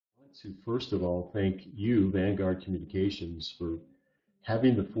to first of all thank you, Vanguard Communications, for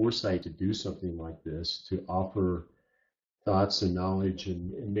having the foresight to do something like this, to offer thoughts and knowledge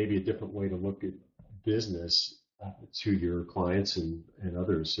and maybe a different way to look at business to your clients and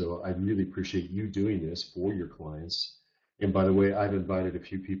others. So I really appreciate you doing this for your clients. And by the way, I've invited a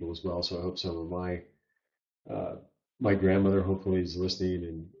few people as well, so I hope some of my grandmother hopefully is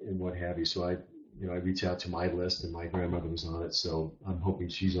listening and what have you. So I reach out to my list, and my grandmother was on it, so I'm hoping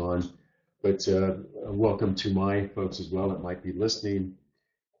she's on. But welcome to my folks as well that might be listening.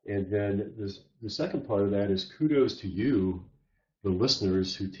 And then the second part of that is kudos to you, the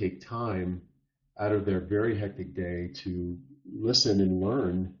listeners who take time out of their very hectic day to listen and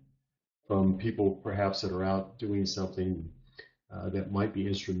learn from people perhaps that are out doing something that might be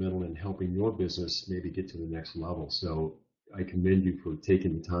instrumental in helping your business maybe get to the next level. So I commend you for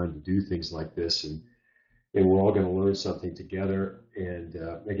taking the time to do things like this, and we're all going to learn something together. And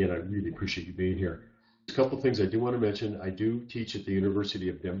again, I really appreciate you being here. A couple of things I do want to mention. I do teach at the University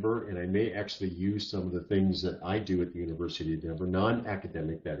of Denver, and I may actually use some of the things that I do at the University of Denver,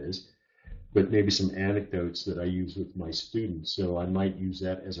 non-academic that is, but maybe some anecdotes that I use with my students. So I might use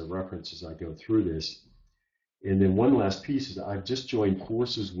that as a reference as I go through this. And then one last piece is I've just joined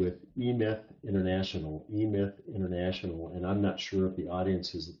forces with eMyth International, and I'm not sure if the audience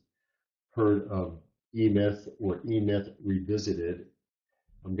has heard of eMyth or eMyth Revisited.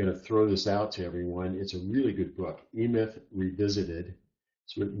 I'm going to throw this out to everyone. It's a really good book, eMyth Revisited.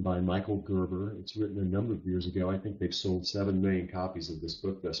 It's written by Michael Gerber. It's written a number of years ago. I think they've sold 7 million copies of this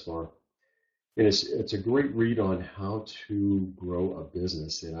book thus far. And it's a great read on how to grow a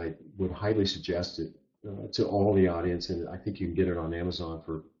business, and I would highly suggest it to all the audience. And I think you can get it on Amazon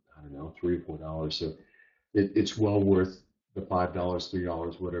for, I don't know, $3 or $4. So it's well worth the $5,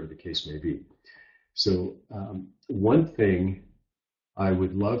 $3, whatever the case may be. So one thing I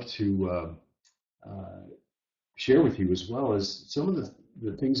would love to share with you as well as some of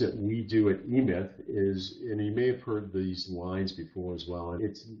the things that we do at eMyth is, and you may have heard these lines before as well,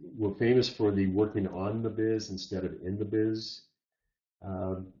 and we're famous for the working on the biz instead of in the biz,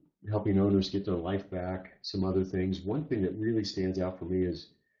 helping owners get their life back, some other things. One thing that really stands out for me is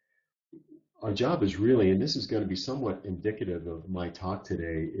our job is really, and this is going to be somewhat indicative of my talk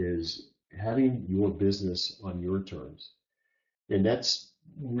today, is having your business on your terms. And that's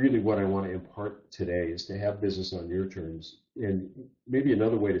really what I want to impart today, is to have business on your terms. And maybe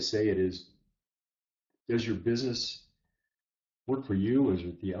another way to say it is, does your business work for you, or is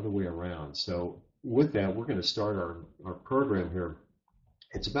it the other way around? So with that, we're going to start our program here.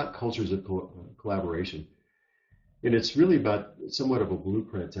 It's about cultures of collaboration. And it's really about somewhat of a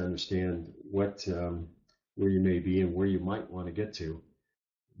blueprint to understand where you may be and where you might want to get to.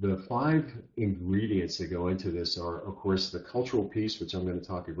 The 5 ingredients that go into this are, of course, the cultural piece, which I'm going to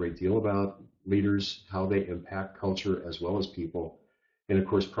talk a great deal about, leaders, how they impact culture as well as people, and of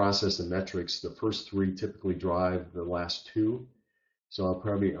course, process and metrics. The first 3 typically drive the last 2. So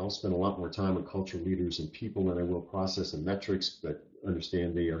I'll spend a lot more time on culture, leaders, and people than I will process and metrics, but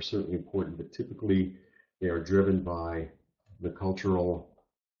understand they are certainly important, but typically they are driven by the cultural,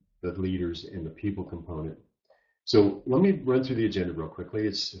 the leaders, and the people component. So let me run through the agenda real quickly.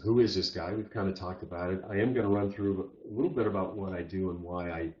 It's who is this guy? We've kind of talked about it. I am going to run through a little bit about what I do and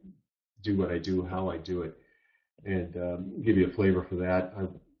why I do what I do, how I do it, and give you a flavor for that. I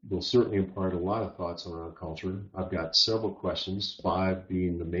will certainly impart a lot of thoughts around culture. I've got several questions, 5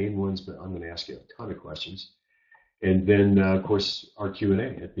 being the main ones, but I'm going to ask you a ton of questions. And then, of course, our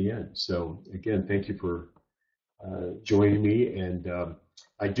Q&A at the end. So again, thank you for joining me. And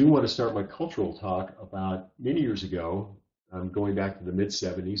I do want to start my cultural talk about many years ago. I'm going back to the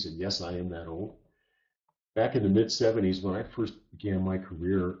mid-'70s, and yes, I am that old. Back in the mid-'70s, when I first began my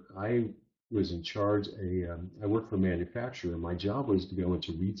career, I was in charge. I worked for a manufacturer. My job was to go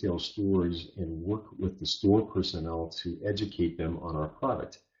into retail stores and work with the store personnel to educate them on our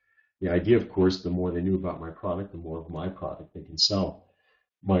product. The idea, of course, the more they knew about my product, the more of my product they can sell.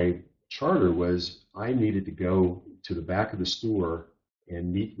 My charter was I needed to go to the back of the store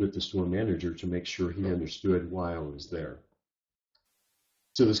and meet with the store manager to make sure he understood why I was there.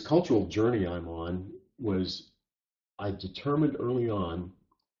 So this cultural journey I'm on was, I determined early on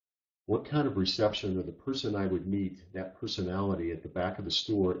what kind of reception of the person I would meet, that personality at the back of the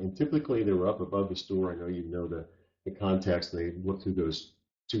store, and typically they were up above the store. I know you know the context, they look through those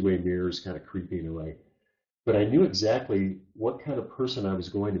 2-way mirrors kind of creeping away. But I knew exactly what kind of person I was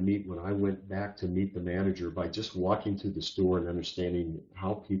going to meet when I went back to meet the manager by just walking through the store and understanding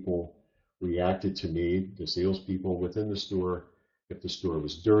how people reacted to me, the salespeople within the store, if the store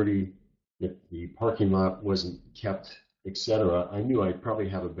was dirty, if the parking lot wasn't kept etc., I knew I'd probably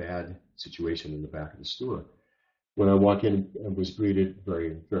have a bad situation in the back of the store. When I walk in and was greeted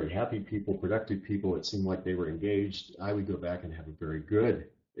very, very happy people, productive people, it seemed like they were engaged, I would go back and have a very good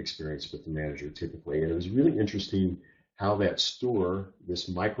experience with the manager typically. And it was really interesting how that store, this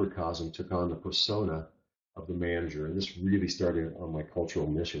microcosm, took on the persona of the manager. And this really started on my cultural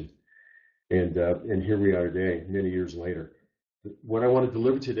mission. And here we are today, many years later. What I want to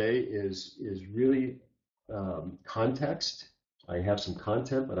deliver today is really context. I have some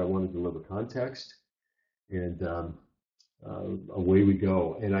content, but I want to deliver context. And away we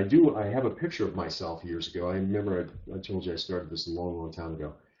go. And I have a picture of myself years ago. I remember I told you I started this a long, long time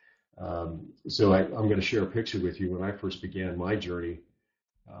ago. So I'm going to share a picture with you when I first began my journey,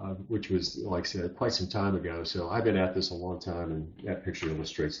 which was, like I said, quite some time ago. So I've been at this a long time, and that picture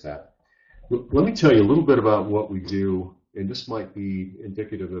illustrates that. Let me tell you a little bit about what we do, and this might be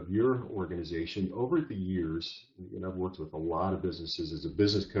indicative of your organization. Over the years, and I've worked with a lot of businesses as a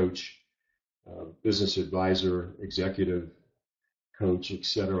business coach, business advisor, executive coach,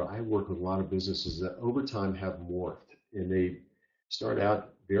 etc. I work with a lot of businesses that over time have morphed, and they start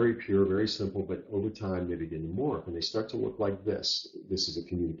out very pure, very simple, but over time they begin to morph, and they start to look like this. This is a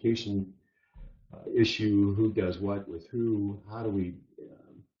communication issue. Who does what with who? How do we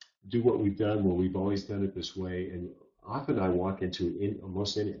do what we've done? Well, we've always done it this way. And often I walk into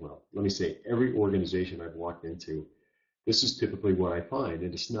let me say every organization I've walked into, this is typically what I find.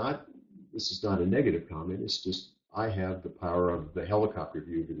 And this is not a negative comment. It's just I have the power of the helicopter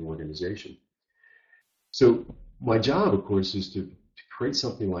view of an organization. So my job, of course, is to create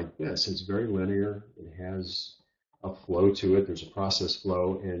something like this. It's very linear. It has a flow to it. There's a process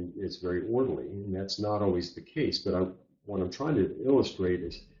flow, and it's very orderly. And that's not always the case. But what I'm trying to illustrate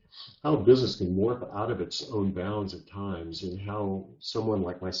is how business can morph out of its own bounds at times, and how someone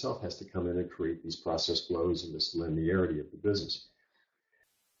like myself has to come in and create these process flows and this linearity of the business.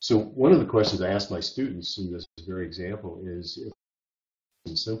 So one of the questions I ask my students in this very example is,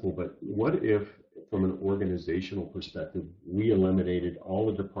 it's simple, but what if, from an organizational perspective, we eliminated all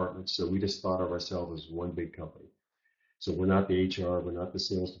the departments, so we just thought of ourselves as one big company? So we're not the HR, we're not the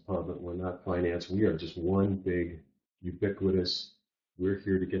sales department, we're not finance, we are just one big, ubiquitous, we're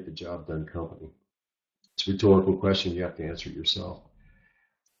here to get the job done company. It's a rhetorical question, you have to answer it yourself.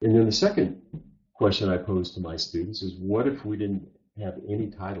 And then the second question I pose to my students is, what if we didn't have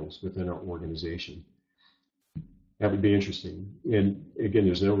any titles within our organization? That would be interesting. And again,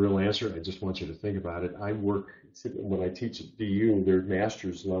 there's no real answer. I just want you to think about it. When I teach at DU, they're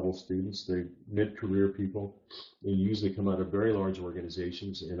master's level students. They're mid-career people. They usually come out of very large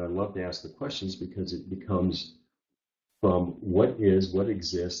organizations. And I love to ask the questions because it becomes from what is, what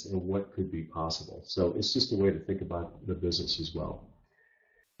exists, and what could be possible. So it's just a way to think about the business as well.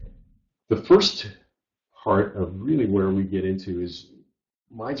 The first part of really where we get into is,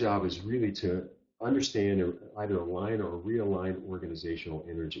 my job is really to understand or either align or realign organizational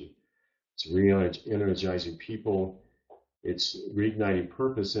energy. It's re-energizing people, it's reigniting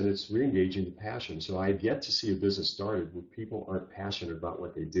purpose, and it's re-engaging the passion. So I've yet to see a business started where people aren't passionate about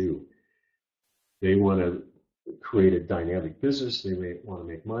what they do. They want to create a dynamic business, they may want to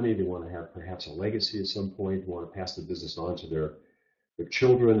make money, they want to have perhaps a legacy at some point, they want to pass the business on to their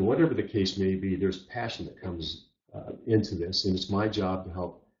children, whatever the case may be. There's passion that comes into this, and it's my job to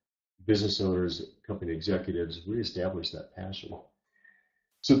help business owners, company executives reestablish that passion.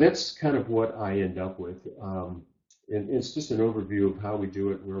 So that's kind of what I end up with. And it's just an overview of how we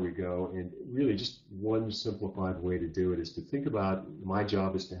do it, where we go, and really just one simplified way to do it is to think about, my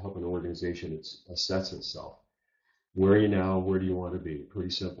job is to help an organization assess itself. Where are you now? Where do you want to be? Pretty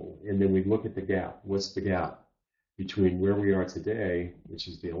simple. And then we look at the gap. What's the gap between where we are today, which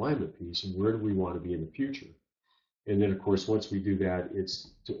is the alignment piece, and where do we want to be in the future? And then, of course, once we do that,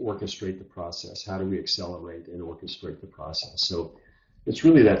 it's to orchestrate the process. How do we accelerate and orchestrate the process? So it's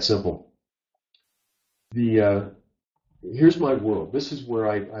really that simple. Here's my world. This is where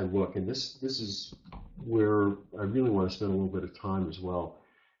I look, and this is where I really want to spend a little bit of time as well.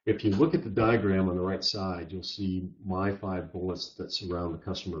 If you look at the diagram on the right side, you'll see my 5 bullets that surround the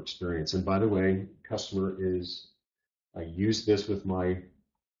customer experience. And by the way, I use this with my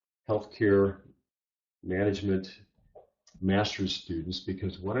healthcare management master's students,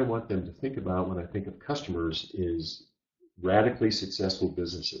 because what I want them to think about when I think of customers is radically successful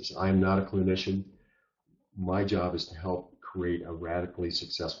businesses. I am not a clinician. My job is to help create a radically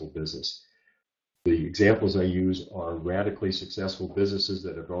successful business. The examples I use are radically successful businesses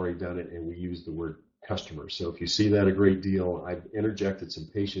that have already done it, and we use the word customer. So if you see that a great deal, I've interjected some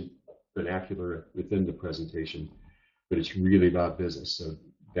patient vernacular within the presentation, but it's really about business. So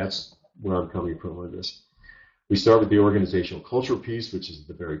that's where I'm coming from on this. We start with the organizational culture piece, which is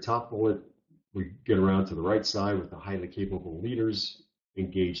the very top bullet. We get around to the right side with the highly capable leaders,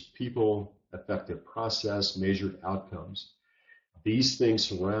 engaged people, effective process, measured outcomes. These things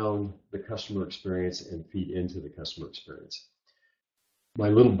surround the customer experience and feed into the customer experience. My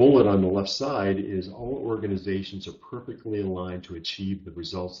little bullet on the left side is all organizations are perfectly aligned to achieve the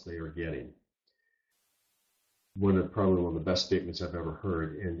results they are getting. Probably one of the best statements I've ever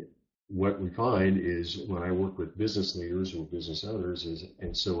heard. And what we find is when I work with business leaders or business owners is,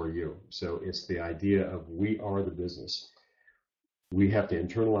 and so are you. So it's the idea of we are the business. We have to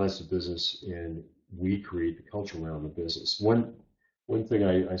internalize the business and we create the culture around the business. One thing,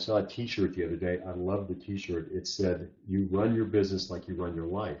 I saw a t-shirt the other day. I love the t-shirt. It said, you run your business like you run your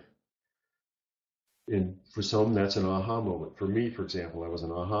life. And for some, that's an aha moment. For me, for example, that was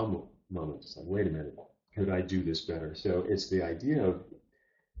an aha moment. It's like, wait a minute, could I do this better? So it's the idea of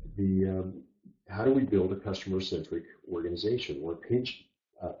how do we build a customer-centric organization or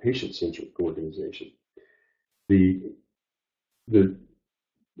a patient-centric organization?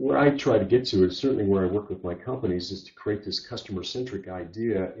 Where I try to get to is certainly where I work with my companies is to create this customer-centric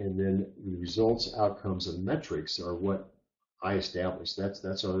idea, and then the results, outcomes, and metrics are what I establish.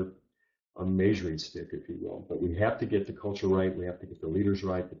 That's our measuring stick, if you will. But we have to get the culture right. We have to get the leaders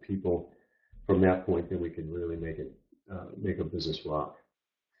right, the people. From that point, then we can really make a business rock.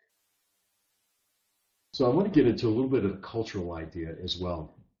 So I want to get into a little bit of the cultural idea as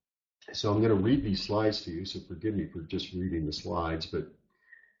well. So I'm going to read these slides to you, so forgive me for just reading the slides, but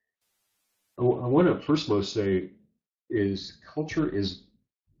I want to first most say is culture is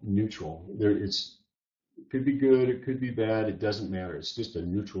neutral. It could be good, it could be bad, it doesn't matter. It's just a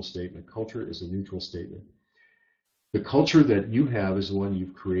neutral statement. Culture is a neutral statement. The culture that you have is the one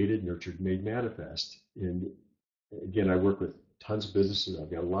you've created, nurtured, made manifest. And again, I work with tons of businesses. I've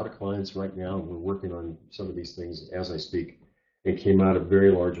got a lot of clients right now, and we're working on some of these things as I speak. It came out of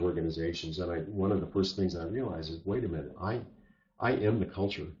very large organizations, and one of the first things I realized is, wait a minute, I am the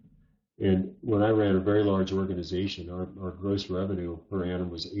culture. And when I ran a very large organization, our gross revenue per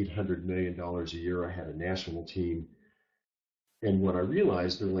annum was $800 million a year. I had a national team. And what I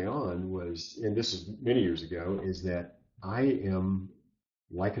realized early on was, and this is many years ago, is that I am,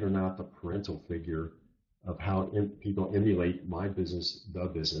 like it or not, the parental figure of how people emulate my business, the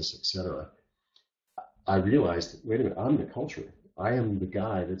business, etc. I realized, wait a minute, I'm the culture. I am the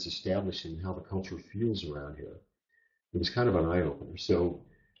guy that's establishing how the culture feels around here. It was kind of an eye-opener. So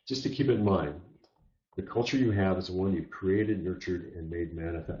just to keep it in mind, the culture you have is the one you've created, nurtured, and made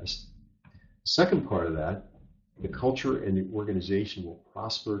manifest. Second part of that, the culture and the organization will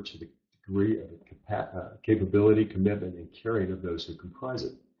prosper to the degree of capability, commitment, and caring of those who comprise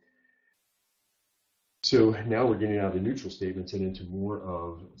it. So now we're getting out of neutral statements and into more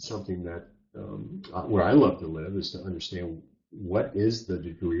of something that where I love to live is to understand what is the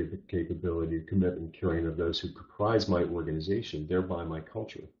degree of the capability, commitment, caring of those who comprise my organization, thereby my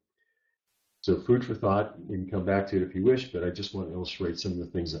culture. So food for thought, we can come back to it if you wish, but I just want to illustrate some of the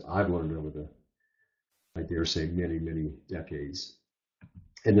things that I've learned over the, I dare say, many, many decades.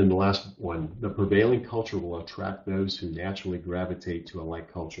 And then the last one, the prevailing culture will attract those who naturally gravitate to a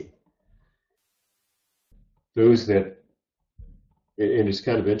like culture. Those that, and it's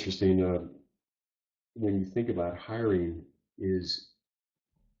kind of interesting, when you think about hiring, is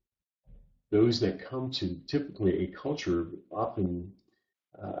those that come to typically a culture often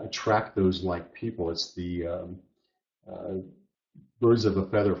attract those like people. It's the birds of a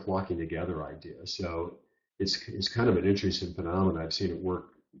feather flocking together idea. So it's kind of an interesting phenomenon. I've seen it work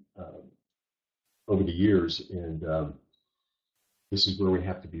over the years, and this is where we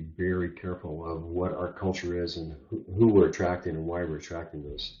have to be very careful of what our culture is and who we're attracting and why we're attracting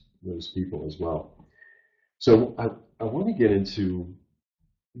those people as well. So I want to get into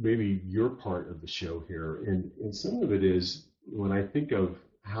maybe your part of the show here, and some of it is when I think of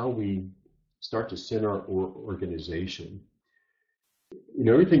how we start to center our organization. You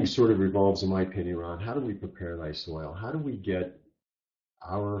know, everything sort of revolves, in my opinion, around how do we prepare thy soil? How do we get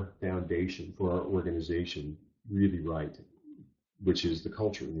our foundation for our organization really right, which is the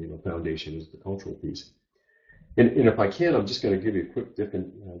culture. You know, foundation is the cultural piece. And if I can, I'm just going to give you a quick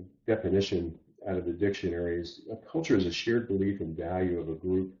definition out of the dictionaries. A culture is a shared belief and value of a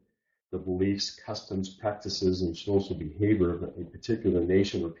group, the beliefs, customs, practices, and social behavior of a particular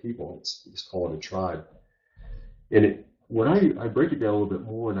nation or people. It's called a tribe. And when I break it down a little bit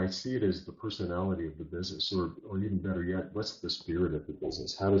more, and I see it as the personality of the business, or even better yet, what's the spirit of the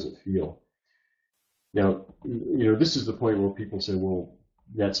business? How does it feel? Now, you know, this is the point where people say, well,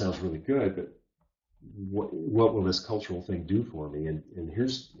 that sounds really good, but what will this cultural thing do for me? And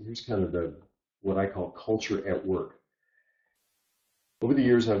here's kind of the what I call culture at work. Over the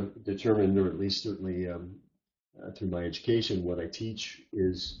years, I've determined, or at least certainly through my education, what I teach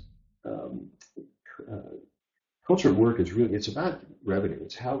is um, culture at work is really, it's about revenue.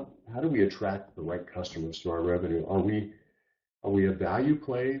 It's how do we attract the right customers to our revenue? Are we a value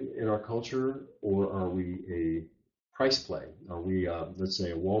play in our culture, or are we a price play? Are we, let's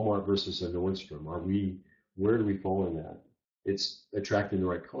say, a Walmart versus a Nordstrom? Where do we fall in that? It's attracting the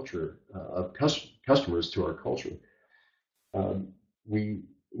right culture of customers to our culture.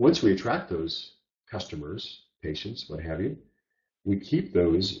 Once we attract those customers, patients, what have you, we keep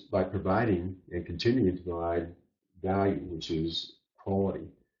those by providing and continuing to provide value, which is quality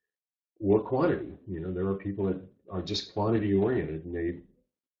or quantity. There are people that are just quantity oriented, and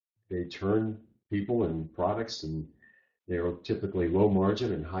they turn people and products, and they're typically low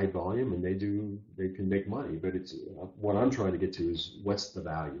margin and high volume, and they can make money. But it's what I'm trying to get to is what's the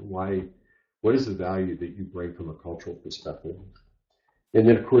value? What is the value that you bring from a cultural perspective? And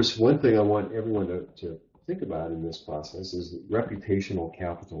then, of course, one thing I want everyone to think about in this process is reputational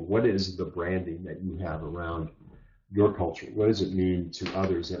capital. What is the branding that you have around your culture? What does it mean to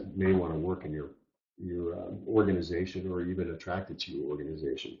others that may want to work in your organization, or even attracted to your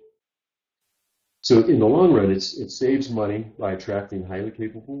organization? So in the long run, it saves money by attracting highly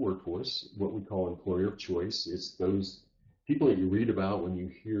capable workforce, what we call employer of choice. It's those people that you read about when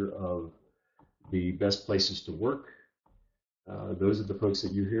you hear of the best places to work. Those are the folks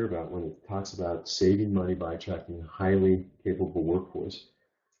that you hear about when it talks about saving money by attracting highly capable workforce.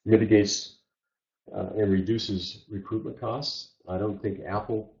 Mitigates and reduces recruitment costs. I don't think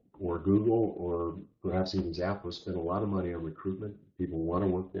Apple or Google or perhaps even Zappos spend a lot of money on recruitment. People want to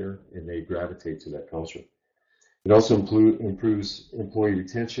work there, and they gravitate to that culture. It also improves employee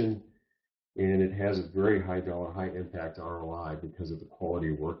retention, and it has a very high dollar, high impact ROI because of the quality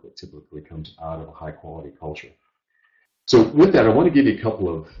of work that typically comes out of a high quality culture. So with that, I want to give you a couple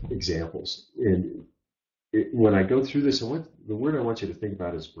of examples. And when I go through this, the word I want you to think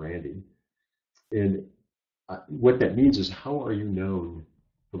about is branding. And what that means is, how are you known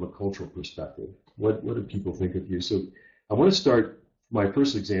from a cultural perspective? What do people think of you? So I want to start my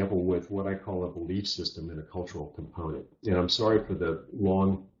first example with what I call a belief system and a cultural component. And I'm sorry for the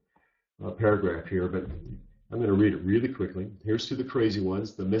long paragraph here, but I'm going to read it really quickly. Here's to the crazy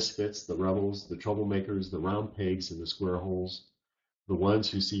ones, the misfits, the rebels, the troublemakers, the round pegs in the square holes, the ones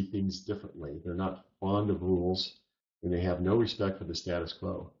who see things differently. They're not fond of rules, and they have no respect for the status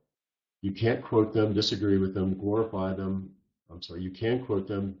quo. You can't quote them, disagree with them, glorify them. You can quote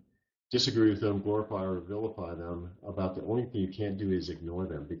them, disagree with them, glorify or vilify them. About the only thing you can't do is ignore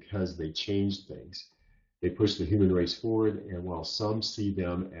them, because they change things. They push the human race forward, and while some see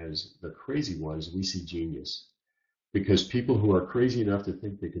them as the crazy ones, we see genius. Because people who are crazy enough to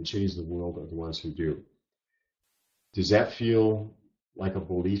think they can change the world are the ones who do. Does that feel like a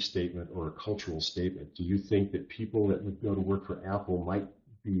belief statement or a cultural statement? Do you think that people that would go to work for Apple might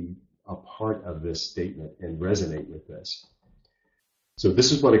be a part of this statement and resonate with this? So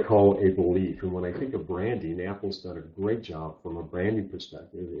this is what I call a belief. And when I think of branding, Apple's done a great job from a branding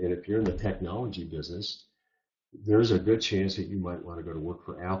perspective. And if you're in the technology business, there's a good chance that you might want to go to work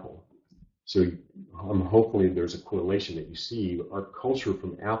for Apple. So hopefully there's a correlation that you see. Our culture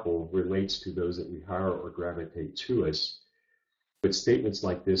from Apple relates to those that we hire or gravitate to us. But statements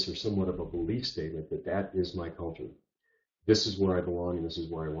like this are somewhat of a belief statement that is my culture. This is where I belong, and this is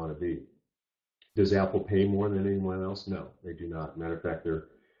where I want to be. Does Apple pay more than anyone else? No, they do not. Matter of fact,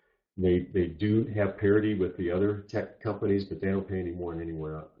 they do have parity with the other tech companies, but they don't pay any more than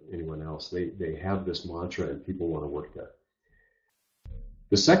anyone else. They have this mantra, and people want to work there.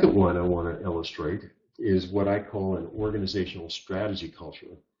 The second one I want to illustrate is what I call an organizational strategy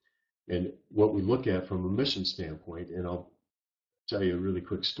culture, and what we look at from a mission standpoint. And I'll tell you a really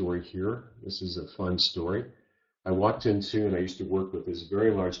quick story here. This is a fun story. I walked into, and I used to work with this very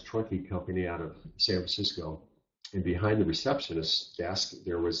large trunking company out of San Francisco, and behind the receptionist's desk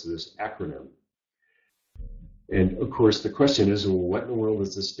there was this acronym. And of course the question is, well, what in the world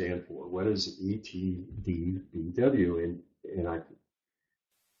does this stand for? What is ETDBW? And I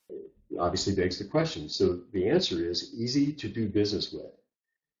obviously begs the question. So the answer is easy to do business with.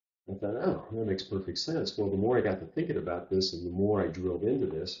 I thought, oh, that makes perfect sense. Well, the more I got to thinking about this, and the more I drilled into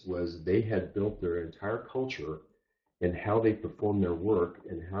this, was they had built their entire culture and how they perform their work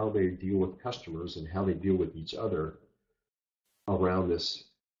and how they deal with customers and how they deal with each other around this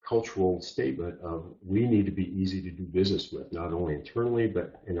cultural statement of, we need to be easy to do business with, not only internally,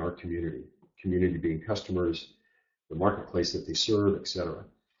 but in our community. Community being customers, the marketplace that they serve, etc.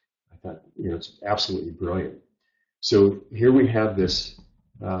 I thought, it's absolutely brilliant. So here we have this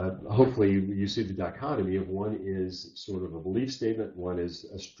hopefully you see the dichotomy of one is sort of a belief statement, one is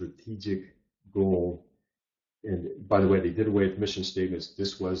a strategic goal. And by the way, they did away with mission statements.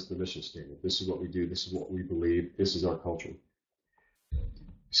 This was the mission statement. This is what we do. This is what we believe. This is our culture.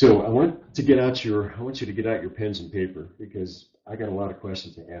 So I want you to get out your pens and paper, because I got a lot of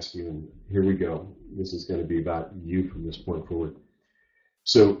questions to ask you, and here we go. This is going to be about you from this point forward.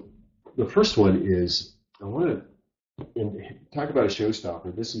 So the first one is, I want to talk about a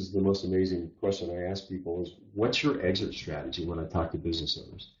showstopper. This is the most amazing question I ask people is, what's your exit strategy when I talk to business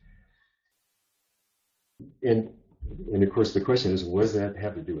owners? And of course, the question is, what does that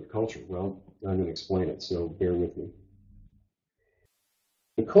have to do with culture? Well, I'm going to explain it, so bear with me.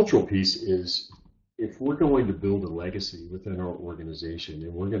 The cultural piece is, if we're going to build a legacy within our organization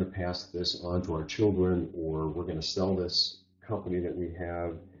and we're going to pass this on to our children, or we're going to sell this company that we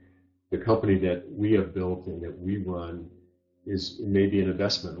have, the company that we have built and that we run is maybe an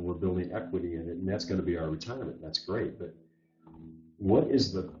investment, and we're building equity in it, and that's going to be our retirement. That's great, but what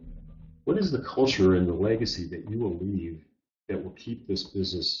is the culture and the legacy that you will leave that will keep this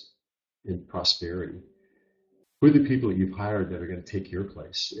business in prosperity? Who are the people that you've hired that are going to take your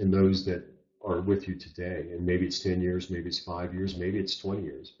place, and those that are with you today? And maybe it's 10 years, maybe it's 5 years, maybe it's 20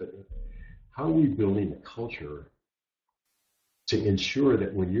 years, but how are we building a culture to ensure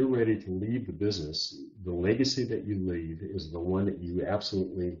that when you're ready to leave the business, the legacy that you leave is the one that you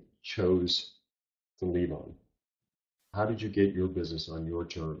absolutely chose to leave on? How did you get your business on your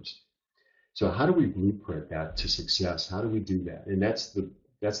terms? So how do we blueprint that to success? How do we do that? And that's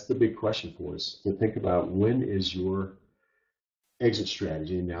the big question for us, to think about, when is your exit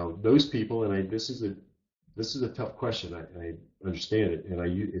strategy? Now, those people, and this is a tough question. I understand it, and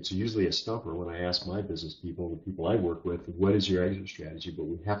it's usually a stumper when I ask my business people, the people I work with, what is your exit strategy? But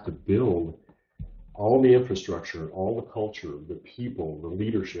we have to build all the infrastructure, all the culture, the people, the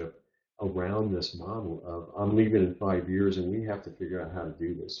leadership around this model of, I'm leaving in 5 years, and we have to figure out how to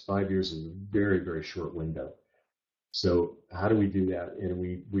do this. 5 years is a very, very short window. So how do we do that? And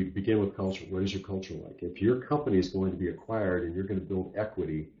we begin with culture. What is your culture like? If your company is going to be acquired and you're going to build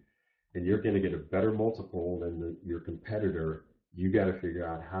equity and you're going to get a better multiple than your competitor, you got to figure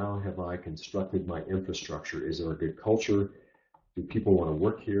out, how have I constructed my infrastructure? Is there a good culture? Do people want to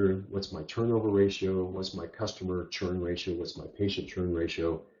work here? What's my turnover ratio? What's my customer churn ratio? What's my patient churn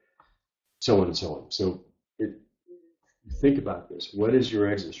ratio? So on and so on. So think about this. What is your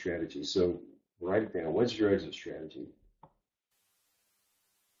exit strategy? So write it down. What's your exit strategy?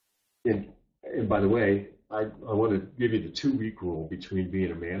 And by the way, I want to give you the 2-week rule between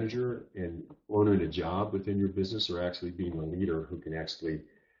being a manager and owning a job within your business, or actually being a leader who can actually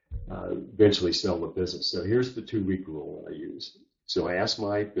eventually sell the business. So here's the 2-week rule that I use. So I ask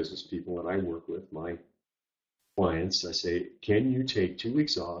my business people that I work with, my clients, I say, can you take 2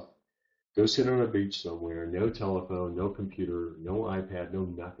 weeks off, go sit on a beach somewhere, no telephone, no computer, no iPad, no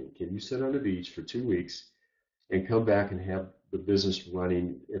nothing. Can you sit on a beach for 2 weeks and come back and have the business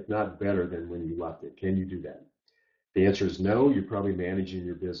running, if not better than when you left it? Can you do that? The answer is no. You're probably managing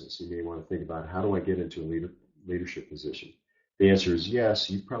your business. You may want to think about, how do I get into a leadership position? The answer is yes.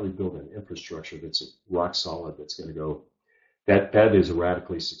 You've probably built an infrastructure that's rock solid, that's going to go, that is a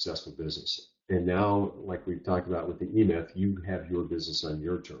radically successful business. And now, like we've talked about with the E-Myth, you have your business on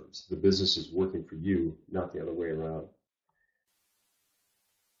your terms. The business is working for you, not the other way around.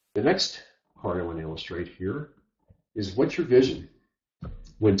 The next part I want to illustrate here is, what's your vision?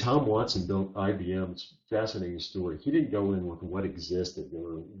 When Tom Watson built IBM, it's a fascinating story. He didn't go in with what existed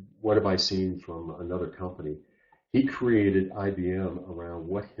or what have I seen from another company. He created IBM around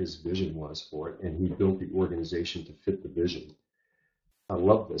what his vision was for it, and he built the organization to fit the vision. I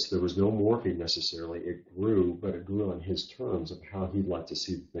love this. There was no morphing necessarily. It grew, but it grew on his terms of how he'd like to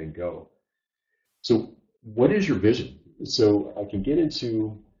see the thing go. So what is your vision? So I can get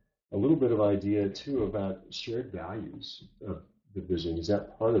into a little bit of idea too about shared values of the vision. Is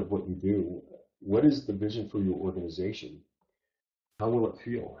that part of what you do? What is the vision for your organization? How will it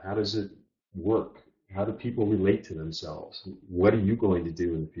feel? How does it work? How do people relate to themselves? What are you going to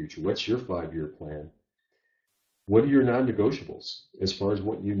do in the future? What's your 5-year plan? What are your non-negotiables as far as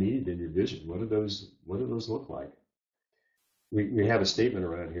what you need in your vision? What do those look like? We have a statement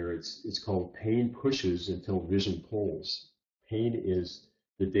around here. It's called pain pushes until vision pulls. Pain is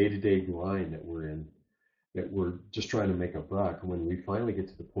the day-to-day grind that we're in, that we're just trying to make a buck. When we finally get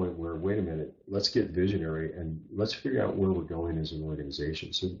to the point where, wait a minute, let's get visionary and let's figure out where we're going as an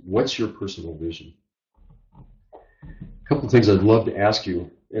organization. So what's your personal vision? A couple of things I'd love to ask you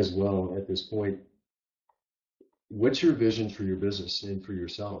as well at this point. What's your vision for your business and for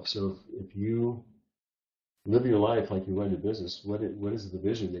yourself? So if you live your life like you run your business. What is the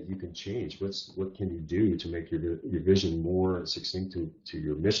vision that you can change? What can you do to make your vision more succinct to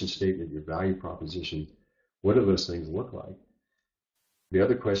your mission statement, your value proposition? What do those things look like? The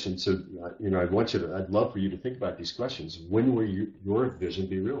other question, so I'd love for you to think about these questions. When will your vision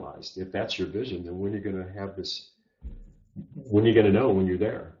be realized? If that's your vision, then when are you going to have this? When are you going to know when you're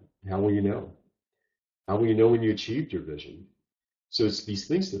there? How will you know? How will you know when you achieved your vision? So it's these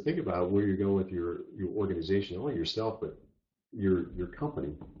things to think about where you're going with your organization, not only yourself, but your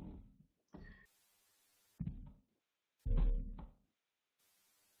company.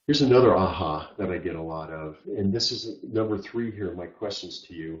 Here's another aha that I get a lot of, and this is number 3 here, my questions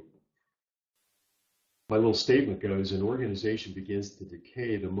to you. My little statement goes, an organization begins to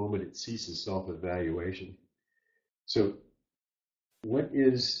decay the moment it ceases self-evaluation. So what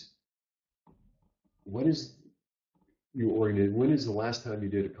is your organization? When is the last time you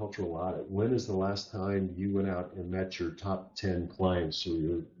did a cultural audit? When is the last time you went out and met your top 10 clients or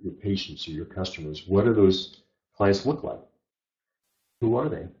your patients or your customers? What do those clients look like? Who are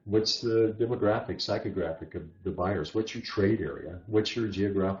they? What's the demographic, psychographic of the buyers? What's your trade area? What's your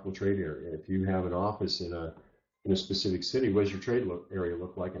geographical trade area? If you have an office in a specific city, what does your trade area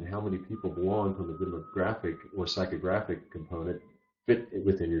look like, and how many people belong from the demographic or psychographic component fit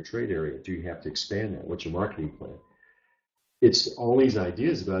within your trade area? Do you have to expand that? What's your marketing plan? It's all these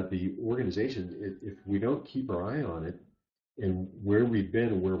ideas about the organization. If we don't keep our eye on it and where we've been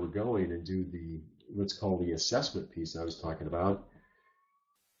and where we're going and do let's call the assessment piece I was talking about,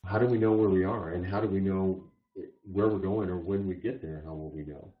 how do we know where we are, and how do we know where we're going, or when we get there, how will we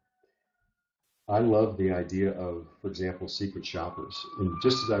know? I love the idea of, for example, secret shoppers. And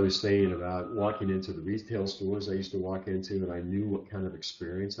just as I was saying about walking into the retail stores I used to walk into, and I knew what kind of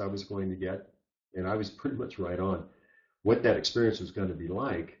experience I was going to get, and I was pretty much right on what that experience was going to be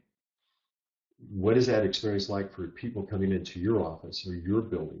like. What is that experience like for people coming into your office or your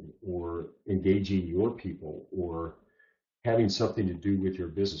building, or engaging your people, or having something to do with your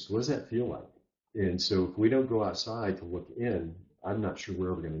business? What does that feel like? And so if we don't go outside to look in, I'm not sure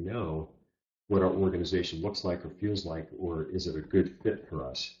we're ever going to know what our organization looks like or feels like, or is it a good fit for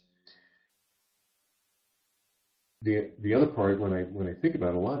us? The other part, when I think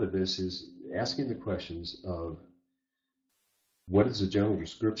about a lot of this, is asking the questions of, what is the general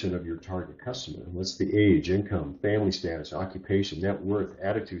description of your target customer? What's the age, income, family status, occupation, net worth,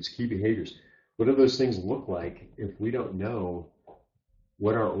 attitudes, key behaviors? What do those things look like if we don't know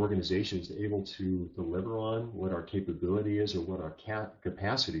what our organization is able to deliver on, what our capability is, or what our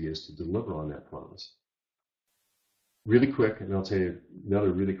capacity is to deliver on that promise? Really quick, and I'll tell you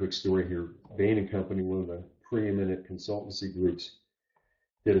another really quick story here. Bain & Company, one of the preeminent consultancy groups,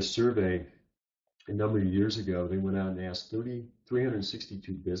 did a survey a number of years ago. They went out and asked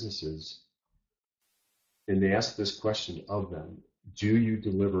 362 businesses, and they asked this question of them: do you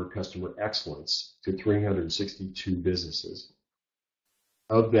deliver customer excellence to 362 businesses?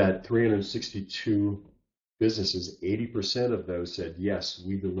 Of that 362 businesses, 80% of those said, yes,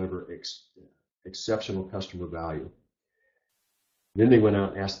 we deliver exceptional customer value. Then they went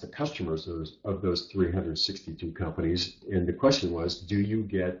out and asked the customers of those 362 companies, and the question was, do you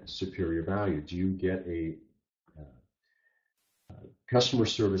get superior value? Do you get a customer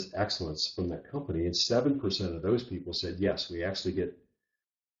service excellence from that company? And 7% of those people said, yes, we actually get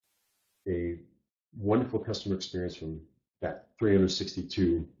a wonderful customer experience from that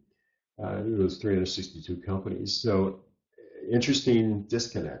 362, those 362 companies. So interesting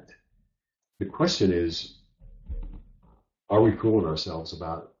disconnect. The question is, are we fooling ourselves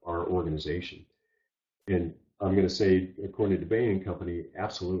about our organization? And I'm going to say, according to Bain & Company,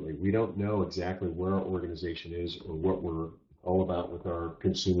 absolutely. We don't know exactly where our organization is, or what we're all about with our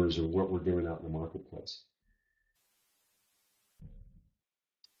consumers, or what we're doing out in the marketplace.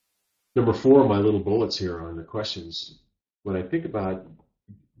 Number 4, my little bullets here on the questions. When I think about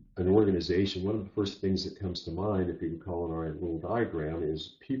an organization, one of the first things that comes to mind, if you can call it our little diagram,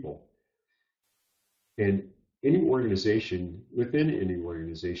 is people. And any organization, within any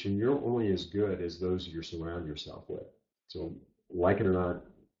organization, you're only as good as those you surround yourself with. So, like it or not,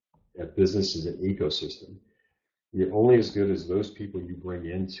 a business is an ecosystem. You're only as good as those people you bring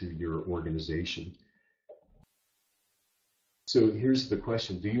into your organization. So here's the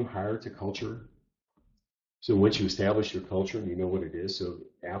question: do you hire to culture? So once you establish your culture and you know what it is, so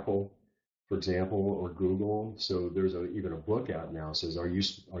Apple, for example, or Google, so there's even a book out now that says, are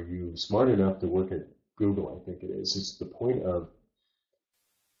you smart enough to work at Google? I think it is. It's the point of,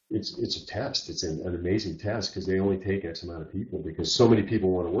 it's a test. It's an amazing test, because they only take X amount of people, because so many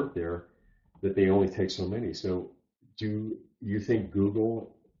people want to work there that they only take so many. So do you think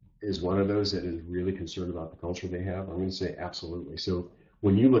Google is one of those that is really concerned about the culture they have? I'm going to say absolutely. So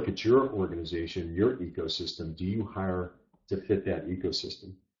when you look at your organization, your ecosystem, do you hire to fit that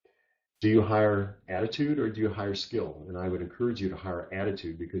ecosystem? Do you hire attitude or do you hire skill? And I would encourage you to hire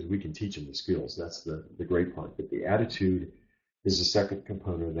attitude because we can teach them the skills. That's the great part. But the attitude is the second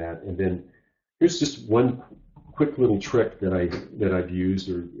component of that. And then here's just one quick little trick that I've used,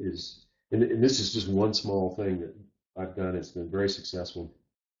 and this is just one small thing that I've done. It's been very successful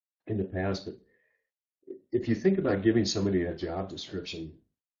in the past. But if you think about giving somebody a job description,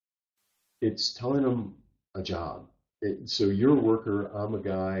 it's telling them a job. So you're a worker, I'm a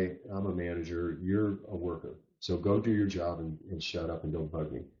guy, I'm a manager, you're a worker. So go do your job and shut up and don't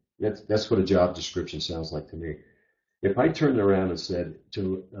bug me. That's what a job description sounds like to me. If I turned around and said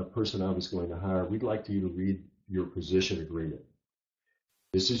to a person I was going to hire, we'd like you to read your position agreement.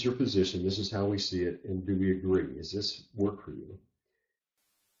 This is your position, this is how we see it, and do we agree? Does this work for you?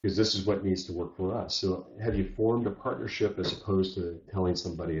 Because this is what needs to work for us. So have you formed a partnership as opposed to telling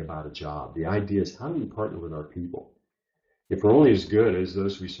somebody about a job? The idea is, how do we partner with our people? If we're only as good as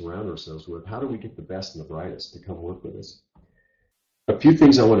those we surround ourselves with, how do we get the best and the brightest to come work with us? A few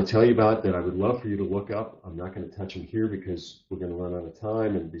things I want to tell you about that I would love for you to look up. I'm not going to touch them here because we're going to run out of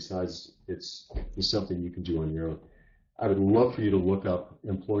time, and besides, it's something you can do on your own. I would love for you to look up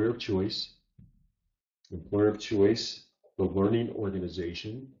Employer of Choice, the Learning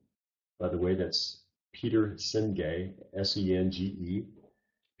Organization. By the way, that's Peter Senge, S-E-N-G-E,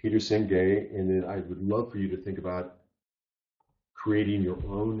 Peter Senge, and then I would love for you to think about creating your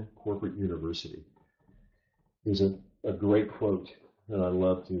own corporate university. There's a great quote that I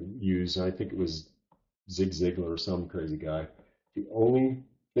love to use. I think it was Zig Ziglar or some crazy guy. The only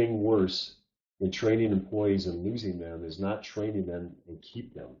thing worse than training employees and losing them is not training them and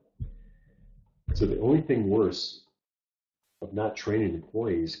keep them. So the only thing worse of not training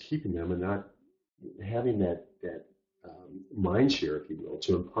employees, keeping them, and not having that mind share, if you will,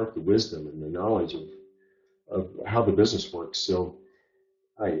 to impart the wisdom and the knowledge of how the business works. So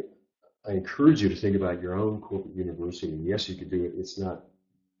I encourage you to think about your own corporate university. And yes, you can do it. It's not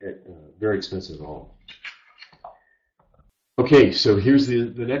very expensive at all. Okay, so here's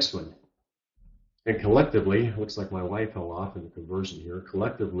the next one. And collectively, it looks like my wife fell off in the conversion here.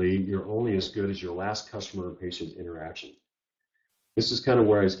 Collectively, you're only as good as your last customer and patient interaction. This is kind of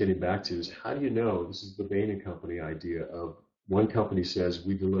where I was getting back to, is how do you know? This is the Bain & Company idea of one company says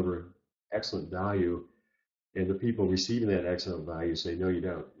we deliver excellent value, and the people receiving that excellent value say, no, you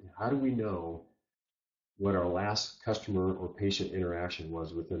don't. How do we know what our last customer or patient interaction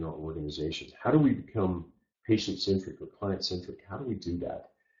was within our organization? How do we become patient-centric or client-centric? How do we do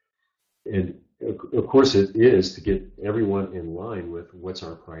that? And of course, it is to get everyone in line with what's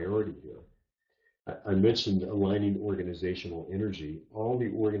our priority here. I mentioned aligning organizational energy. All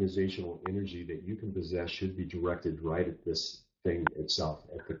the organizational energy that you can possess should be directed right at this thing itself,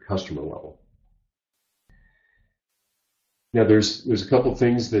 at the customer level. Now, there's a couple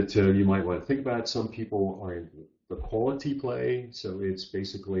things that you might want to think about. Some people are in the quality play, so it's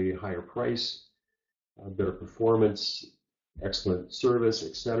basically higher price, better performance, excellent service,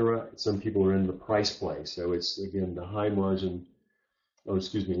 etc. Some people are in the price play, so it's again the low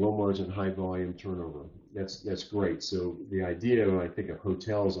margin, high volume turnover. That's great. So the idea when I think of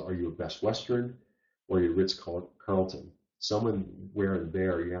hotels, are you a Best Western or are you Ritz-Carlton? Somewhere in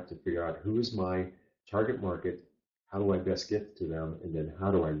there, you have to figure out who is my target market. How do I best get to them? And then how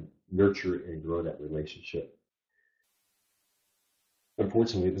do I nurture and grow that relationship?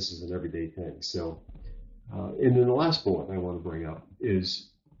 Unfortunately, this is an everyday thing. So, and then the last bullet I want to bring up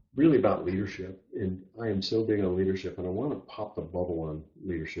is really about leadership. And I am so big on leadership, and I want to pop the bubble on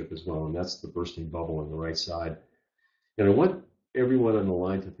leadership as well. And that's the bursting bubble on the right side. And I want everyone on the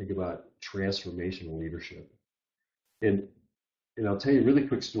line to think about transformational leadership. And I'll tell you a really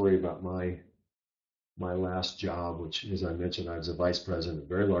quick story about my last job, which, as I mentioned, I was a vice president of a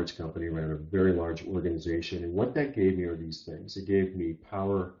very large company, ran a very large organization. And what that gave me are these things. It gave me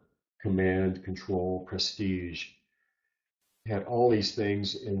power, command, control, prestige, had all these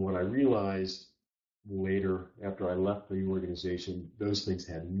things. And what I realized later, after I left the organization, those things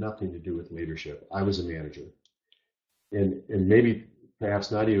had nothing to do with leadership. I was a manager. And maybe perhaps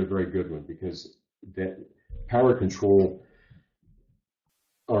not even a very good one, because that power, control,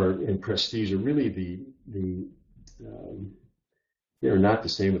 and prestige are really they're not the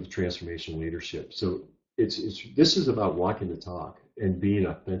same with the transformational leadership. So this is about walking the talk and being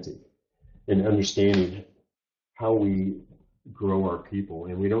authentic and understanding how we grow our people.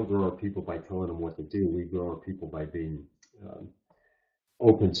 And we don't grow our people by telling them what to do. We grow our people by being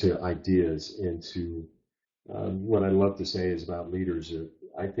open to ideas and to what I love to say is about leaders.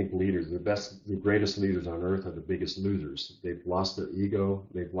 I think leaders, the greatest leaders on earth are the biggest losers. They've lost their ego.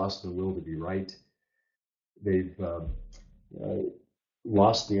 They've lost their will to be right. They've uh,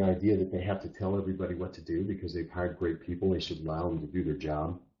 lost the idea that they have to tell everybody what to do because they've hired great people. They should allow them to do their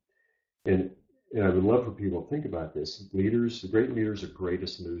job. And and I would love for people to think about this. Leaders, the great leaders are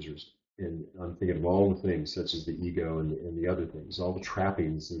greatest losers. And I'm thinking of all the things, such as the ego and the other things, all the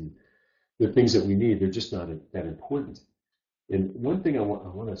trappings and the things that we need. They're just not that important. And one thing I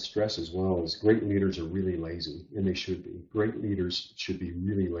want to stress as well is great leaders are really lazy, and they should be. Great leaders should be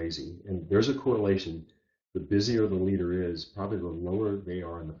really lazy. And there's a correlation. The busier the leader is, probably the lower they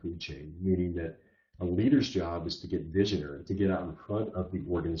are in the food chain, meaning that a leader's job is to get visionary, to get out in front of the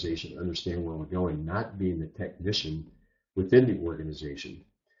organization, understand where we're going, not being the technician within the organization.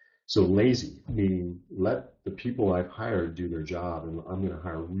 So lazy, meaning let the people I've hired do their job, and I'm going to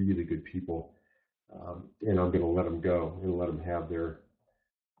hire really good people, and I'm going to let them go and let them have their,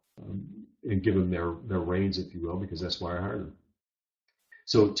 and give them their reins, if you will, because that's why I hired them.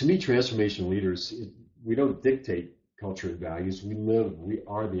 So to me, transformation leaders, we don't dictate culture and values. We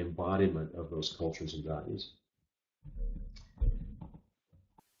are the embodiment of those cultures and values.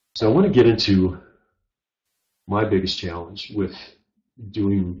 So I want to get into my biggest challenge with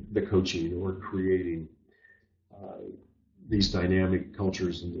doing the coaching or creating these dynamic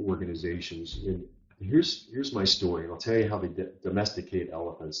cultures and organizations. And here's my story, and I'll tell you how they domesticate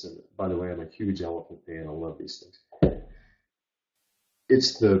elephants. And by the way, I'm a huge elephant fan. I love these things.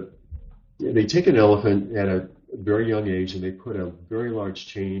 They take an elephant at a very young age and they put a very large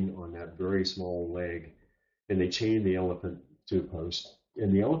chain on that very small leg, and they chain the elephant to a post.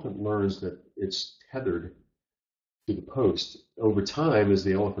 And the elephant learns that it's tethered to the post. Over time, as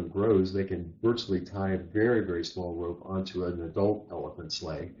the elephant grows, they can virtually tie a very, very small rope onto an adult elephant's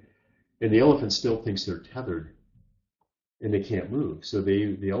leg. And the elephant still thinks they're tethered and they can't move. So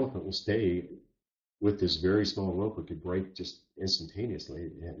the elephant will stay with this very small rope. It could break just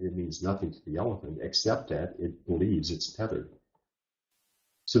instantaneously. It means nothing to the elephant except that it believes it's tethered.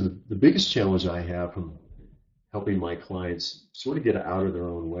 So the biggest challenge I have from helping my clients sort of get out of their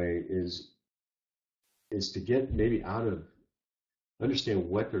own way is to get maybe out of, understand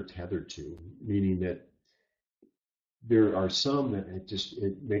what they're tethered to, meaning that there are some that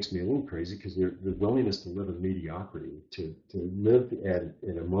it makes me a little crazy because the willingness to live in mediocrity, to live at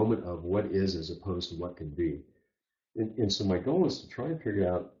a moment of what is as opposed to what can be. And so my goal is to try and figure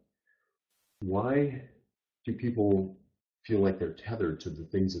out, why do people feel like they're tethered to the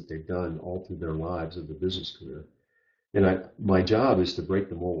things that they've done all through their lives of the business career? And my job is to break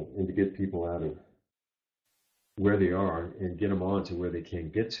the mold and to get people out of where they are and get them on to where they can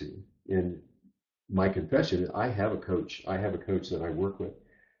get to. And my confession is I have a coach. I have a coach that I work with.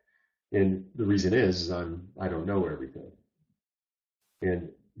 And the reason is I don't know everything. And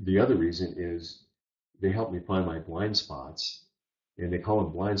the other reason is they help me find my blind spots, and they call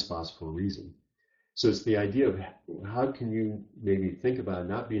them blind spots for a reason. So it's the idea of how can you maybe think about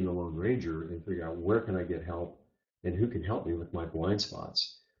not being the Lone Ranger and figure out where can I get help and who can help me with my blind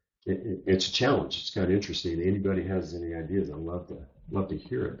spots. It's a challenge. It's kind of interesting. Anybody has any ideas, I'd love to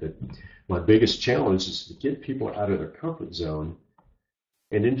hear it. But my biggest challenge is to get people out of their comfort zone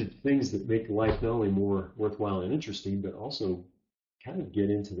and into things that make life not only more worthwhile and interesting, but also kind of get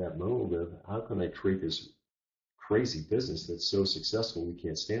into that mode of how can I create this crazy business that's so successful we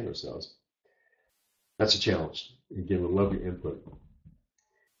can't stand ourselves. That's a challenge. Again, we'd love your input.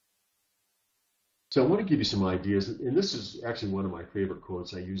 So I want to give you some ideas, and this is actually one of my favorite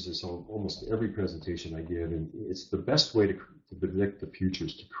quotes. I use this on almost every presentation I give, and it's the best way to predict the future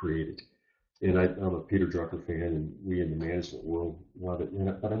is to create it. And I'm a Peter Drucker fan, and we in the management world love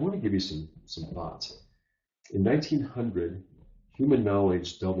it. But I want to give you some thoughts. In 1900, human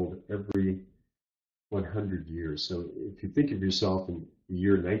knowledge doubled every 100 years. So if you think of yourself in the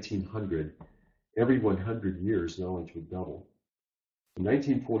year 1900, every 100 years, knowledge would double. In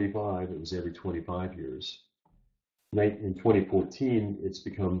 1945, it was every 25 years. In 2014, it's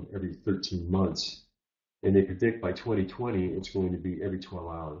become every 13 months. And they predict by 2020, it's going to be every 12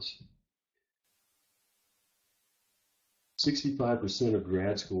 hours. 65% of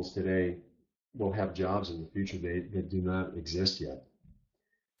grad schools today will have jobs in the future that do not exist yet.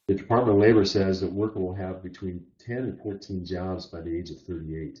 The Department of Labor says that workers will have between 10 and 14 jobs by the age of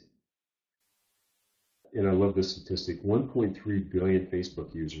 38. And I love this statistic, 1.3 billion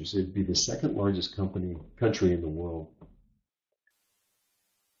Facebook users. It'd be the second largest country in the world.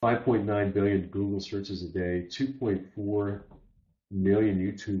 5.9 billion Google searches a day, 2.4 million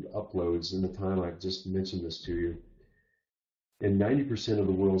YouTube uploads in the time I've just mentioned this to you. And 90% of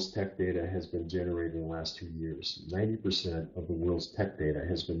the world's tech data has been generated in the last 2 years. 90% of the world's tech data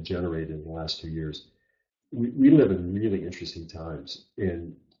has been generated in the last 2 years. We live in really interesting times,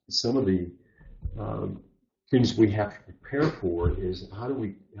 and some of the things we have to prepare for is how do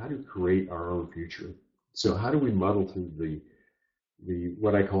we create our own future. So how do we muddle through the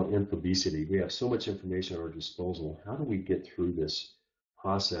what I call infobesity? We have so much information at our disposal. How do we get through this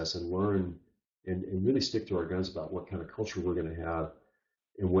process and learn and really stick to our guns about what kind of culture we're going to have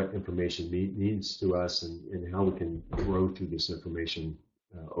and what information means to us, and how we can grow through this information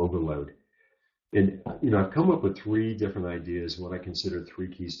overload. And I've come up with 3 different ideas, what I consider 3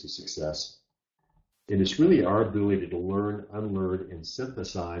 keys to success. And it's really our ability to learn, unlearn, and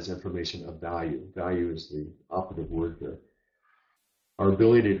synthesize information of value. Value is the operative word here. Our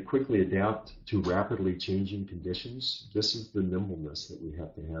ability to quickly adapt to rapidly changing conditions. This is the nimbleness that we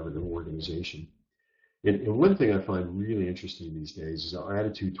have to have in an organization. And one thing I find really interesting these days is our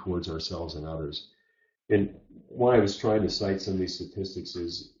attitude towards ourselves and others. And why I was trying to cite some of these statistics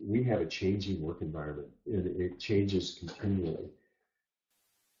is we have a changing work environment, and it changes continually,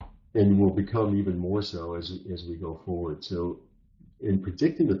 and will become even more so as we go forward. So in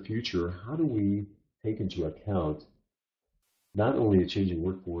predicting the future, how do we take into account not only a changing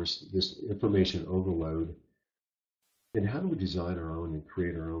workforce, this information overload, and how do we design our own and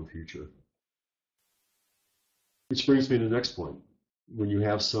create our own future? Which brings me to the next point. When you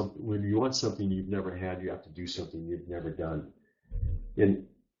want something you've never had, you have to do something you've never done. And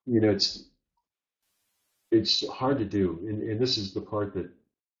it's hard to do. And this is the part that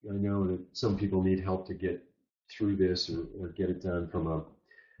I know that some people need help to get through this or get it done from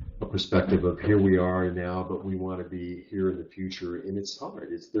a perspective of here we are now, but we want to be here in the future. And it's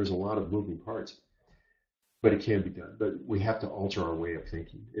hard. There's a lot of moving parts, but it can be done. But we have to alter our way of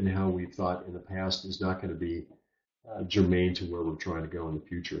thinking, and how we've thought in the past is not going to be germane to where we're trying to go in the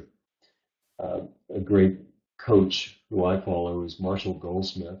future. A great coach who I follow is Marshall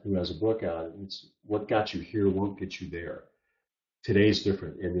Goldsmith, who has a book out. It's What Got You Here Won't Get You There. Today is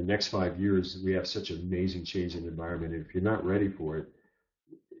different. In the next 5 years, we have such an amazing change in the environment. And if you're not ready for it,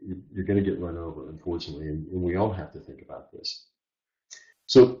 you're going to get run over, unfortunately. And we all have to think about this.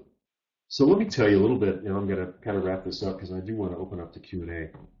 So let me tell you a little bit, and I'm going to kind of wrap this up because I do want to open up to Q&A,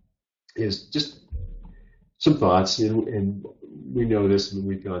 is just some thoughts, and we know this and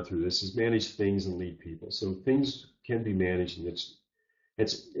we've gone through this, is manage things and lead people. So things can be managed, and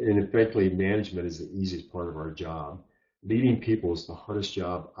effectively management is the easiest part of our job. Leading people is the hardest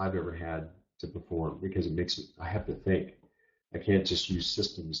job I've ever had to perform, because I have to think. I can't just use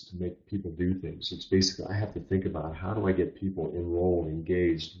systems to make people do things. It's basically, I have to think about how do I get people enrolled,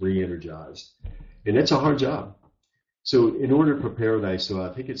 engaged, re-energized. And that's a hard job. So in order to prepare that, so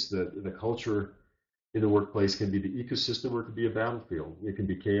I think it's the culture in the workplace can be the ecosystem, or it could be a battlefield. It can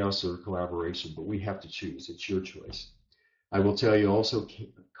be chaos or collaboration, but we have to choose. It's your choice. I will tell you also,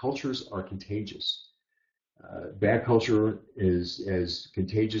 cultures are contagious. Bad culture is as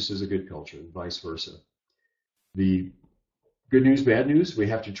contagious as a good culture, and vice versa. The good news, bad news, we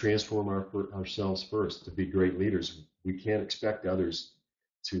have to transform ourselves first to be great leaders. We can't expect others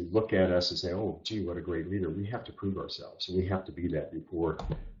to look at us and say, oh, gee, what a great leader. We have to prove ourselves, and we have to be that before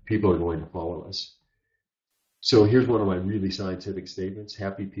people are going to follow us. So here's one of my really scientific statements.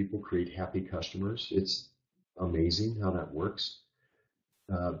 Happy people create happy customers. It's amazing how that works.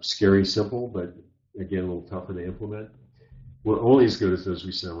 Scary, simple, but again, a little tougher to implement. We're only as good as those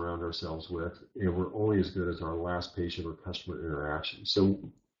we surround ourselves with, and we're only as good as our last patient or customer interaction. So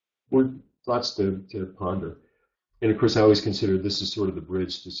we're thoughts to ponder. And of course, I always consider this is sort of the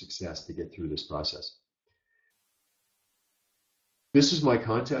bridge to success to get through this process. This is my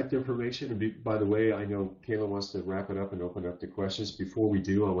contact information. And by the way, I know Kayla wants to wrap it up and open up to questions. Before we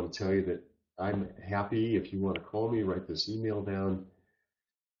do, I want to tell you that I'm happy. If you want to call me, write this email down,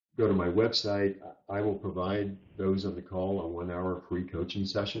 go to my website. I will provide those on the call a 1-hour free coaching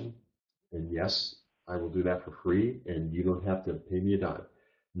session. And yes, I will do that for free, and you don't have to pay me a dime,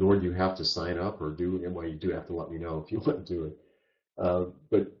 nor do you have to sign up or do, and well, you do have to let me know if you want to do it.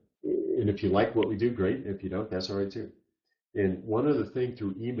 And if you like what we do, great. If you don't, that's all right too. And one other thing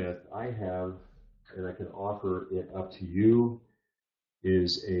through eMyth I have, and I can offer it up to you,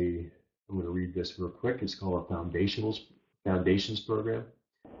 is I'm going to read this real quick. It's called a Foundations program.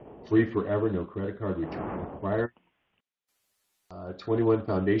 Free forever, no credit card return required. 21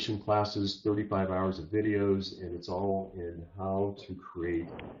 foundation classes, 35 hours of videos, and it's all in how to create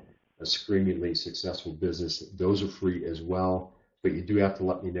a screamingly successful business. Those are free as well, but you do have to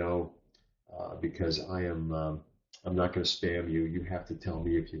let me know because I'm not going to spam you. You have to tell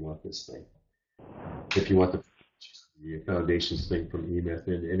me if you want this thing. If you want the the foundations thing from eMyth,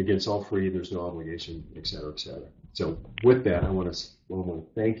 and again, it's all free. There's no obligation, et cetera, et cetera. So with that, I want to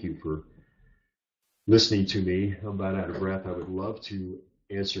thank you for listening to me. I'm about out of breath. I would love to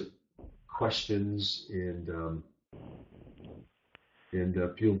answer questions and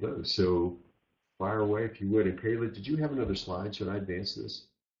field those. So fire away if you would. And Kayla, did you have another slide? Should I advance this?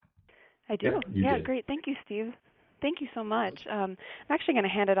 I do. Yep, you did. Great. Thank you, Steve. Thank you so much. I'm actually going to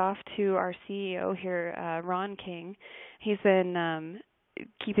hand it off to our CEO here, Ron King. He's been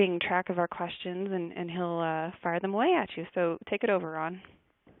keeping track of our questions, and he'll fire them away at you. So take it over, Ron.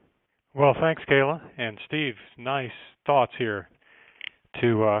 Well, thanks, Kayla. And Steve, nice thoughts here.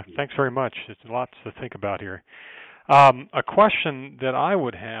 Thanks very much. It's lots to think about here. A question that I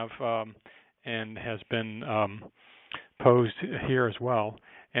would have and has been posed here as well,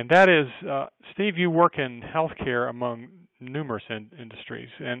 and that is, Steve, you work in healthcare among numerous industries,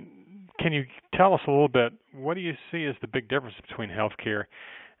 and can you tell us a little bit, what do you see as the big difference between healthcare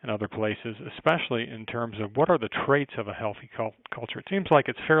and other places, especially in terms of what are the traits of a healthy culture? It seems like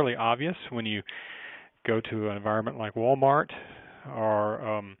it's fairly obvious when you go to an environment like Walmart or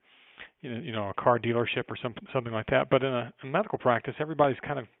a car dealership or something like that. But in a medical practice, everybody's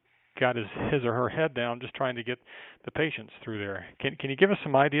kind of got his or her head down just trying to get the patients through there. Can you give us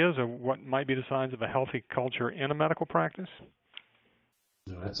some ideas of what might be the signs of a healthy culture in a medical practice?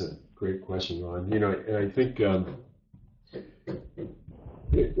 No, that's a great question, Ron. And I think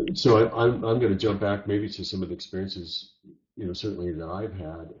so. I'm going to jump back maybe to some of the experiences, certainly that I've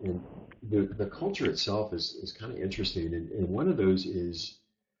had, and the culture itself is kind of interesting. And one of those is,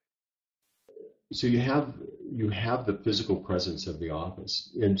 so you have the physical presence of the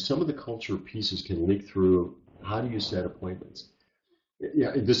office, and some of the culture pieces can leak through. How do you set appointments?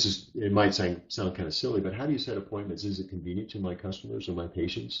 Yeah, it might sound kind of silly, but how do you set appointments? Is it convenient to my customers or my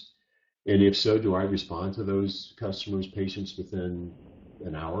patients? And if so, do I respond to those customers, patients within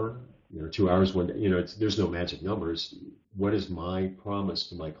an hour, 2 hours, one day? There's no magic numbers. What is my promise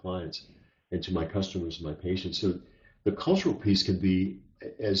to my clients and to my customers and my patients? So the cultural piece can be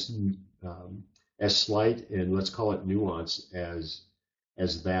as slight and let's call it nuanced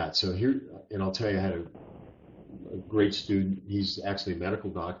as that. So here, and I'll tell you, I had a great student. He's actually a medical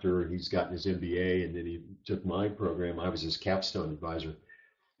doctor. He's gotten his MBA, and then he took my program. I was his capstone advisor.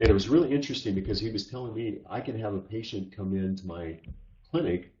 And it was really interesting because he was telling me I can have a patient come into my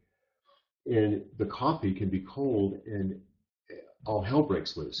clinic and the coffee can be cold and all hell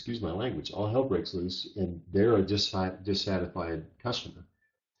breaks loose. Excuse my language. All hell breaks loose, and they're a dissatisfied customer.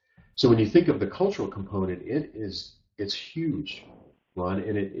 So when you think of the cultural component, it's huge, Ron,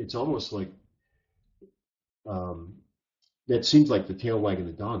 and it's almost like that seems like the tail wagging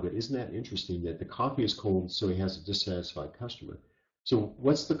the dog, but isn't that interesting that the coffee is cold, so he has a dissatisfied customer? So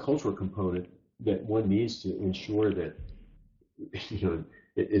what's the cultural component that one needs to ensure that,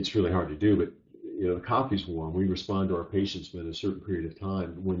 it's really hard to do, but the coffee's warm. We respond to our patients within a certain period of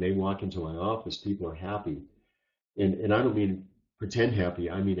time. When they walk into my office, people are happy, and I don't mean pretend happy.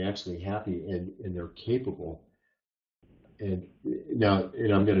 I mean actually happy, and they're capable. And now,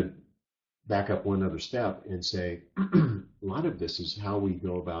 and I'm going to back up one other step and say a lot of this is how we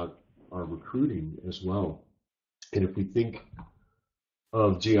go about our recruiting as well. And if we think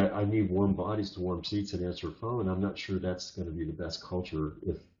of, gee, I need warm bodies to warm seats and answer a phone, I'm not sure that's going to be the best culture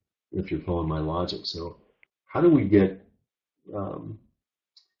if you're following my logic. So how do we get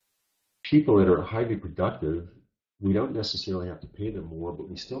people that are highly productive? We don't necessarily have to pay them more, but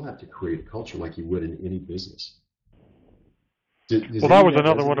we still have to create a culture like you would in any business. Well, that was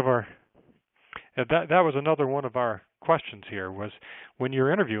another one of our that was another one of our questions here was, when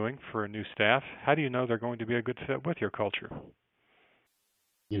you're interviewing for a new staff, how do you know they're going to be a good fit with your culture?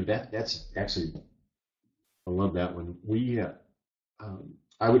 That's actually, I love that one.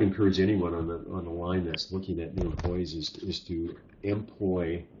 I would encourage anyone on the line that's looking at new employees is to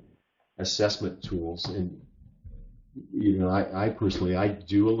employ assessment tools. And I personally, I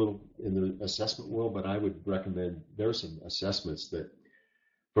do a little in the assessment world, but I would recommend there are some assessments that,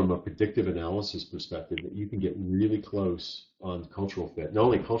 from a predictive analysis perspective, that you can get really close on cultural fit. Not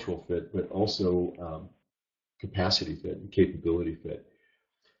only cultural fit, but also capacity fit and capability fit.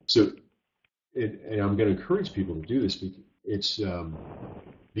 So, and I'm going to encourage people to do this because it's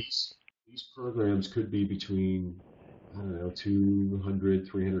these programs could be between, I don't know, $200,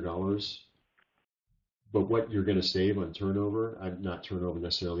 $300. But what you're going to save on turnover, not turnover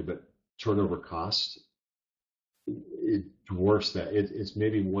necessarily, but turnover costs, it dwarfs that. It's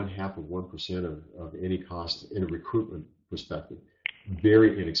maybe 0.5% of any cost in a recruitment perspective.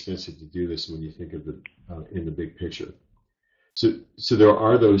 Very inexpensive to do this when you think of in the big picture. So there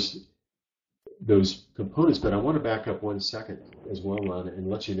are those those components. But I want to back up 1 second as well, Ron, and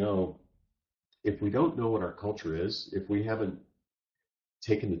let you know, if we don't know what our culture is, if we haven't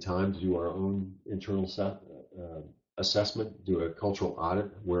taken the time to do our own internal assessment, do a cultural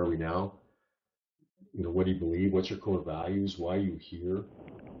audit, where are we now? What do you believe? What's your core values? Why are you here?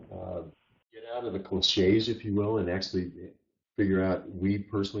 Get out of the cliches, if you will, and actually figure out, we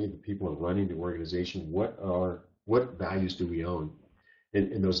personally, the people who are running the organization, what values do we own?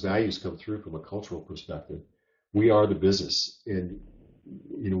 And those values come through from a cultural perspective. We are the business, and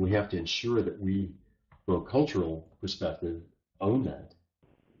we have to ensure that we, from a cultural perspective, own that.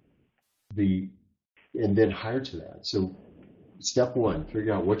 And then hire to that. So step one,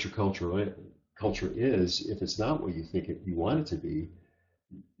 figure out what your culture is. If it's not what you think you want it to be,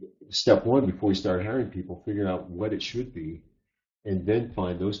 step one, before you start hiring people, figure out what it should be, and then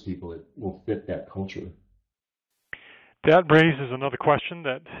find those people that will fit that culture. That raises another question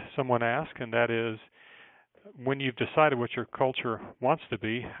that someone asked, and that is, when you've decided what your culture wants to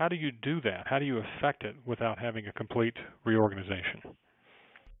be, how do you do that? How do you affect it without having a complete reorganization?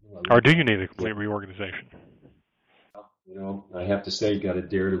 Or do you need a complete reorganization? I have to say, you got to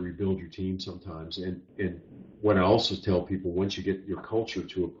dare to rebuild your team sometimes. And what I also tell people, once you get your culture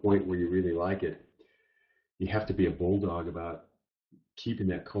to a point where you really like it, you have to be a bulldog about keeping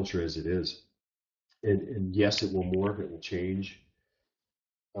that culture as it is. And yes, it will morph, it will change.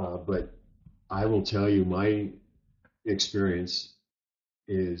 But I will tell you, my experience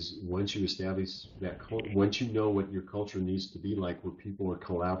is, once you establish that, once you know what your culture needs to be like, where people are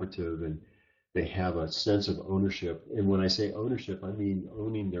collaborative and they have a sense of ownership. And when I say ownership, I mean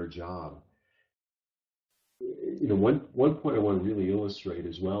owning their job. One point I want to really illustrate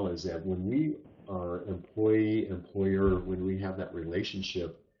as well is that when we are employee-employer, when we have that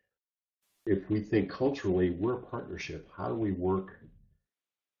relationship, if we think culturally, we're a partnership. How do we work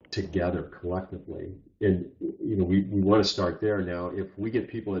together collectively? And we want to start there. Now, if we get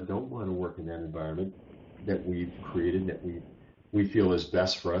people that don't want to work in that environment that we've created, that we feel is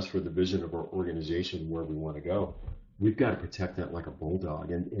best for us, for the vision of our organization, where we want to go, we've got to protect that like a bulldog.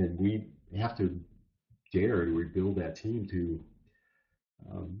 And we have to dare to rebuild that team to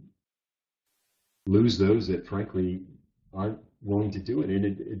lose those that frankly aren't willing to do it. And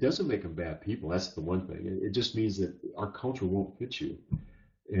it doesn't make them bad people. That's the one thing. It just means that our culture won't fit you,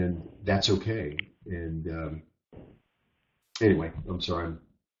 and that's okay. And anyway, I'm sorry.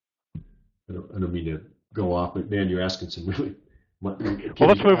 I don't mean to go off, but man, you're asking some really. Well,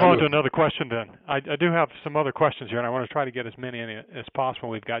 let's move on to another question then. I do have some other questions here, and I want to try to get as many in as possible.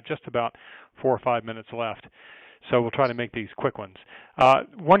 We've got just about 4 or 5 minutes left, so we'll try to make these quick ones.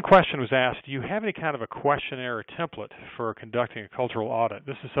 One question was asked, do you have any kind of a questionnaire or template for conducting a cultural audit?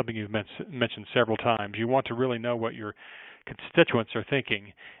 This is something you've mentioned several times. You want to really know what your constituents are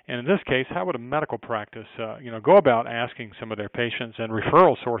thinking. And in this case, how would a medical practice go about asking some of their patients, and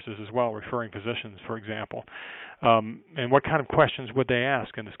referral sources as well, referring physicians, for example, and what kind of questions would they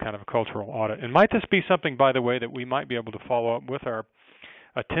ask in this kind of a cultural audit? And might this be something, by the way, that we might be able to follow up with our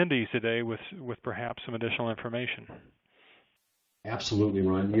attendees today with perhaps some additional information? Absolutely,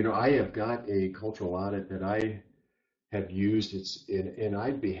 Ron. I have got a cultural audit that I have used, and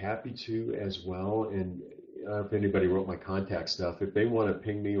I'd be happy to as well. And if anybody wrote my contact stuff, if they want to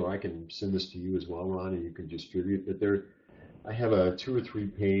ping me, or I can send this to you as well, Ron, and you can distribute. But I have a 2 or 3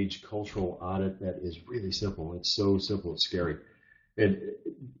 page cultural audit that is really simple. It's so simple, it's scary. And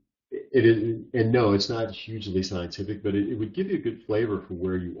it is, and no, it's not hugely scientific, but it would give you a good flavor for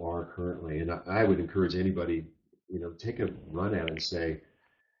where you are currently. And I would encourage anybody, take a run at it and say,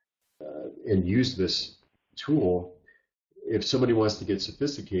 and use this tool. If somebody wants to get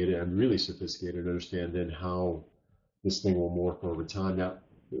sophisticated, and really sophisticated, and understand then how this thing will morph over time. Now,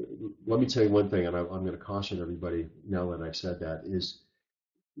 let me tell you one thing, and I'm going to caution everybody now that I've said that, is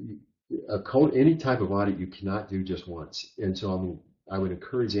any type of audit you cannot do just once. And so I would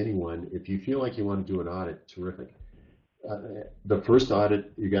encourage anyone, if you feel like you want to do an audit, terrific. The first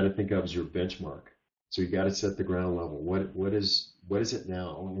audit you got to think of as your benchmark. So you got to set the ground level. What is it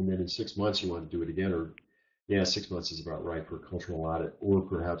now? And then in 6 months you want to do it again, or 6 months is about right for a cultural audit, or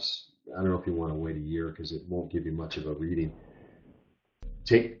perhaps, I don't know if you want to wait a year because it won't give you much of a reading.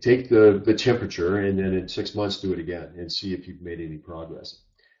 Take the temperature, and then in 6 months do it again and see if you've made any progress.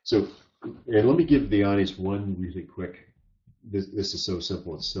 So, and let me give the audience one really quick, this is so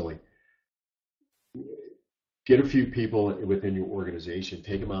simple and silly. Get a few people within your organization,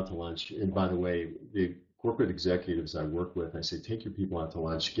 take them out to lunch. And by the way, the corporate executives I work with, I say, take your people out to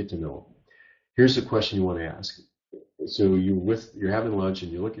lunch, get to know them. Here's the question you want to ask. So you're having lunch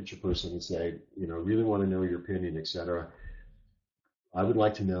and you look at your person and say, I really want to know your opinion, etc. I would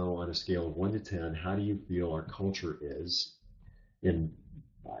like to know on a scale of 1 to 10, how do you feel our culture is? And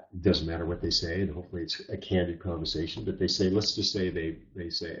it doesn't matter what they say, and hopefully it's a candid conversation, but they say, let's just say they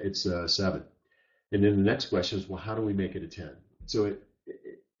say it's a 7. And then the next question is, well, how do we make it a 10? So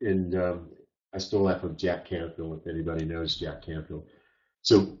and I stole that from Jack Canfield, if anybody knows Jack Canfield.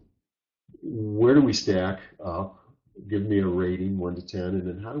 So where do we stack up? Give me a rating, 1 to 10, and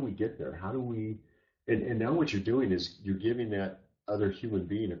then how do we get there? How do we, and now what you're doing is you're giving that other human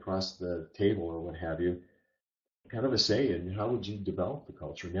being across the table or what have you, kind of a say in how would you develop the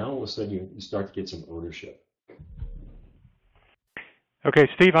culture. Now all of a sudden you start to get some ownership. Okay,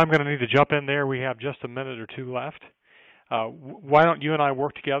 Steve, I'm going to need to jump in there. We have just a minute or two left. Why don't you and I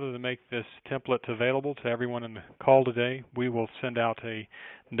work together to make this template available to everyone in the call today? We will send out a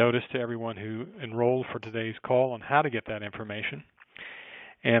notice to everyone who enrolled for today's call on how to get that information.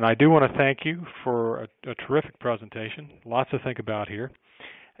 And I do want to thank you for a terrific presentation. Lots to think about here.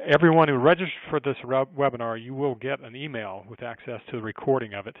 Everyone who registered for this webinar, you will get an email with access to the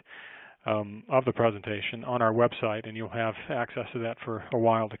recording of it, of the presentation on our website, and you'll have access to that for a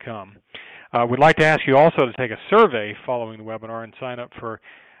while to come. We'd like to ask you also to take a survey following the webinar and sign up for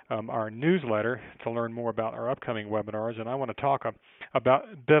our newsletter to learn more about our upcoming webinars. And I want to talk a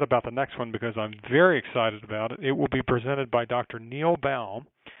bit about the next one because I'm very excited about it. It will be presented by Dr. Neil Baum,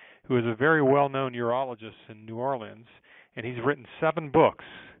 who is a very well-known urologist in New Orleans, and he's written 7 books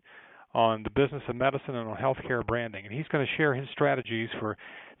on the business of medicine and on healthcare branding. And he's going to share his strategies for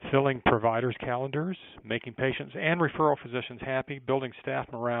filling providers' calendars, making patients and referral physicians happy, building staff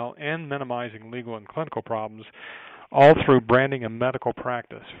morale, and minimizing legal and clinical problems, all through branding a medical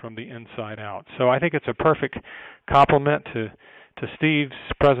practice from the inside out. So I think it's a perfect complement to Steve's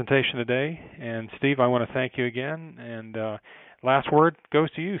presentation today. And Steve, I want to thank you again. And last word goes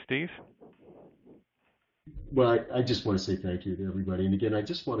to you, Steve. Well, I just want to say thank you to everybody. And again, I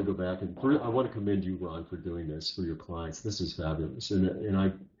just want to go back and I want to commend you, Ron, for doing this for your clients. This is fabulous. And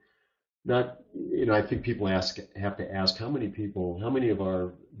I think people have to ask how many of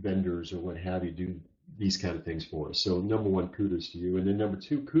our vendors or what have you do these kind of things for us. So number 1, kudos to you. And then number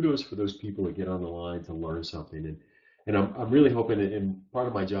 2, kudos for those people that get on the line to learn something. And I'm really hoping, and part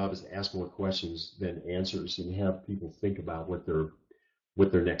of my job is to ask more questions than answers and have people think about what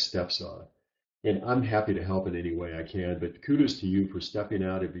their next steps are. And I'm happy to help in any way I can, but kudos to you for stepping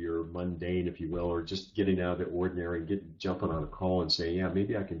out of your mundane, if you will, or just getting out of the ordinary and jumping on a call and saying, yeah,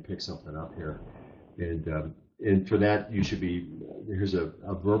 maybe I can pick something up here. And for that, here's a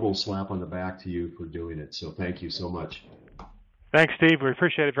verbal slap on the back to you for doing it. So thank you so much. Thanks, Steve. We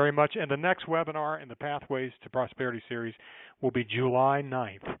appreciate it very much. And the next webinar in the Pathways to Prosperity series will be July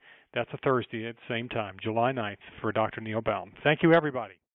 9th. That's a Thursday at the same time, July 9th, for Dr. Neil Baum. Thank you, everybody.